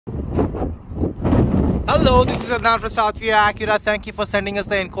Hello, this is Adnan from Southview Acura. Thank you for sending us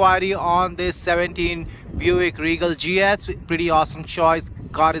the inquiry on this 17 Buick Regal GS. Pretty awesome choice.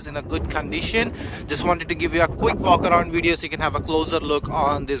 Car is in a good condition. Just wanted to give you a quick walk around video so you can have a closer look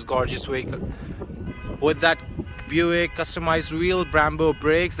on this gorgeous vehicle. With that Buick customized wheel, Brembo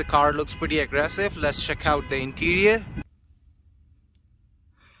brakes, the car looks pretty aggressive. Let's check out the interior.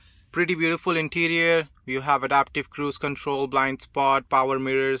 Pretty beautiful interior. You have adaptive cruise control, blind spot, power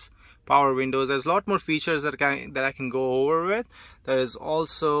mirrors, power windows. There's a lot more features that I can go over with. There is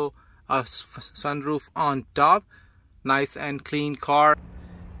also a sunroof on top. Nice and clean car.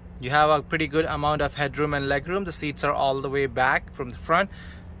 You have a pretty good amount of headroom and legroom. The seats are all the way back from the front.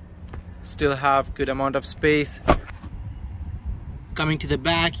 Still have good amount of space. Coming to the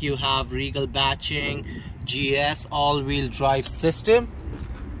back, you have Regal batching, GS all-wheel drive system.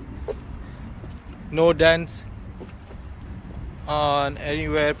 No dents on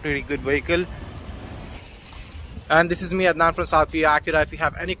anywhere. Pretty good vehicle. And this is me, Adnan from Southview Acura. If you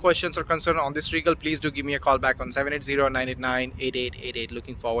have any questions or concern on this Regal, please do give me a call back on 780-989-8888.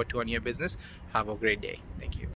 Looking forward to on your business. Have a great day. Thank you.